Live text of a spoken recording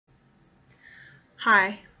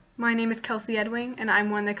Hi, my name is Kelsea Edwing, and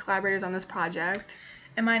I'm one of the collaborators on this project.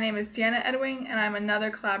 And my name is Deanna Edwing, and I'm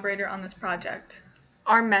another collaborator on this project.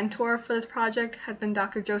 Our mentor for this project has been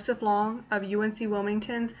Dr. Joseph Long of UNC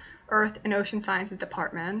Wilmington's Earth and Ocean Sciences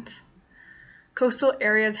Department. Coastal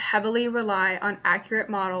areas heavily rely on accurate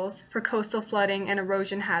models for coastal flooding and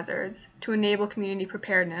erosion hazards to enable community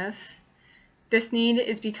preparedness. This need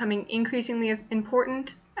is becoming increasingly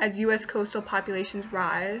important as U.S. coastal populations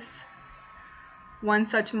rise. One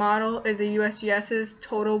such model is the USGS's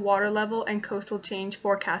Total Water Level and Coastal Change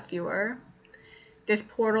Forecast Viewer. This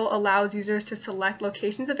portal allows users to select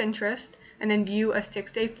locations of interest and then view a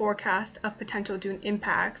 6-day forecast of potential dune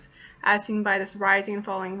impacts as seen by this rising and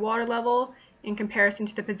falling water level in comparison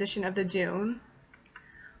to the position of the dune.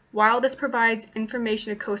 While this provides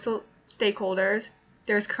information to coastal stakeholders,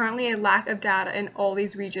 there is currently a lack of data in all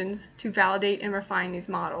these regions to validate and refine these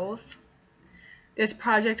models. This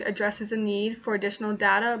project addresses the need for additional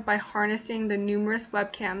data by harnessing the numerous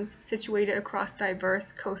webcams situated across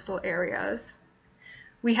diverse coastal areas.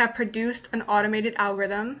 We have produced an automated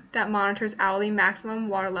algorithm that monitors hourly maximum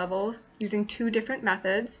water levels using 2 different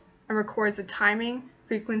methods and records the timing,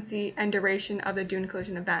 frequency, and duration of the dune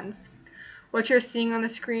collision events. What you're seeing on the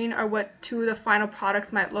screen are what 2 of the final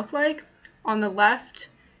products might look like. On the left,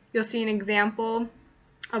 you'll see an example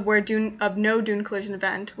of where no dune collision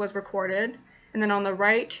event was recorded. And then on the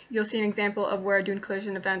right, you'll see an example of where a dune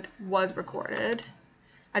collision event was recorded,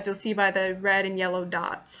 as you'll see by the red and yellow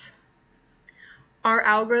dots. Our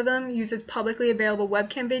algorithm uses publicly available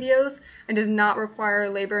webcam videos and does not require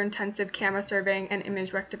labor-intensive camera surveying and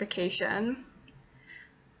image rectification.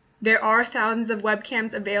 There are thousands of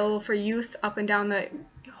webcams available for use up and down the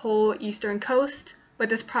whole eastern coast, but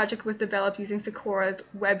this project was developed using SECOORA's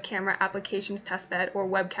Web Camera Applications Testbed, or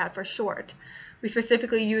WebCAT for short. We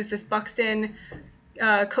specifically used this Buxton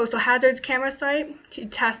Coastal Hazards camera site to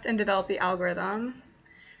test and develop the algorithm.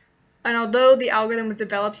 And although the algorithm was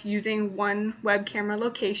developed using one web camera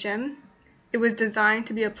location, it was designed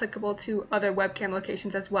to be applicable to other webcam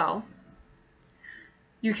locations as well.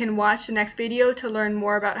 You can watch the next video to learn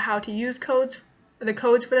more about how to use the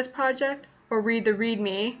codes for this project, or read the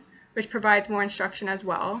README, which provides more instruction as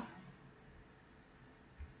well.